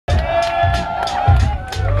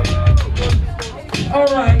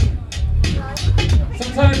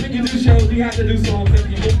have to do songs that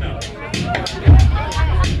people know.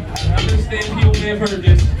 I understand people may have heard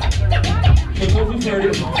this. For those who've heard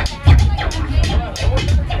it,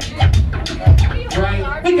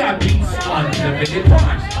 right? We got beats, unlimited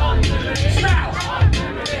rhymes, styles.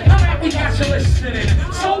 Now that we got you listening,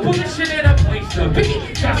 soul position in a place to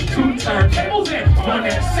be. Just 2 turntables and 1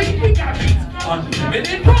 MC. We got beats,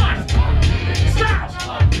 unlimited rhymes, styles.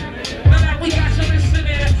 Now that we got you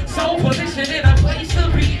listening, soul position in a place to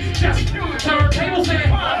be. Just 2 turntables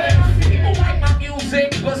and 1 MC. People like my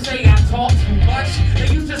music, but say I talk too much. They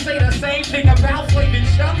used to say the same thing about Flavin'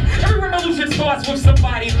 Chuck. Every revolution starts with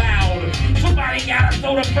somebody loud. Somebody gotta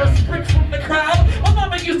throw the first brick from the crowd. My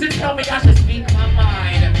mama used to tell me I should speak my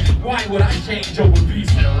mind. Why would I change over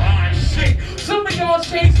beats and rhyme? Shit, some of y'all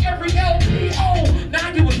changed every LP. Oh,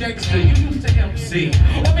 now you a gangster, you used to MC.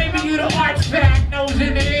 Or maybe you the arts back, nose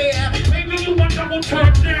in the air. Maybe you a double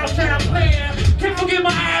turn downtown player. Can't forget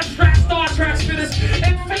my abstract Star Trek spitters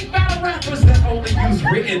and fake battle rappers that only use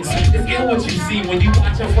writtens. It's ill what you see when you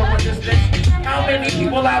watch them from a distance. How many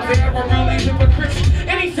people out there are really hypocrites?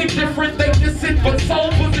 Anything different, they just sit for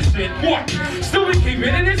soul position. What? Still we keep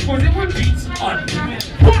it in this was it with beats on.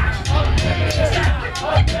 Watch! Now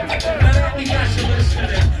that we got you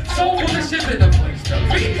listening, soul position in the place to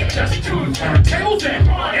be. Just 2 turntables and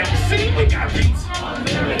 1 MC. We got beats. Watch!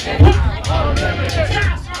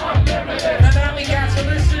 Now that we got you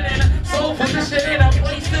listening, soul position in a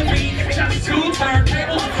place to be. Just 2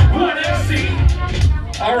 turntables, 1 MC.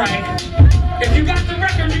 Alright. If you got the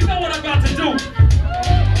record, you know what I'm about to do.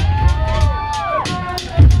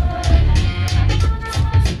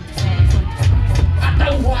 I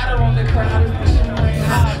throw water on the crowd.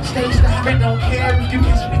 Stay stopping, don't care if you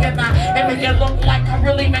catch me or not. And make it look like I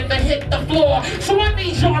really meant to hit the floor. So I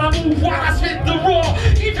need y'all to move while I spit the raw.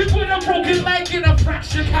 Even with a broken leg and a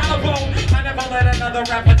fractured collarbone, I never let another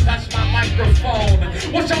rapper touch my microphone.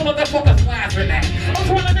 What y'all motherfuckers laughing at? I'm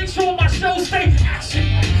trying to make sure my show stay action.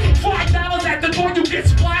 $5 at the door, you get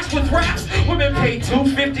splashed with raps. Women pay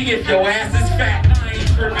 $2.50 if your ass is fat. I ain't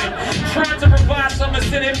tripping. Trying to provide some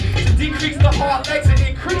incentive to decrease the hard legs and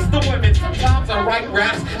increase the women. Sometimes I write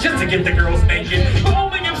raps just to get the girls naked. But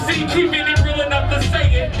only MC keeping it real enough to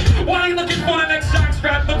say it. While they looking for the next jock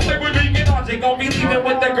strap to play with me and RJ gon' be leaving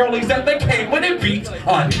with the girlies that they came when it beats.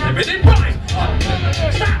 Unlimited rhymes,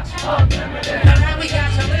 unlimited styles. Now that we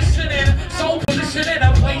got you listening, soul position in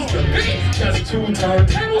a place to be. Just 2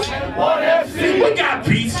 turntables and 1 MC. We got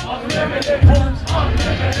beats, unlimited rhymes,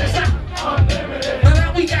 unlimited styles. Now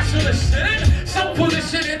that we got you listening, soul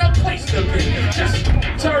position in a place to be. Just 2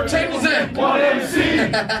 turntables and 1 MC.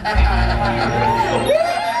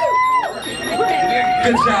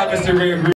 Good job, Mr. Red.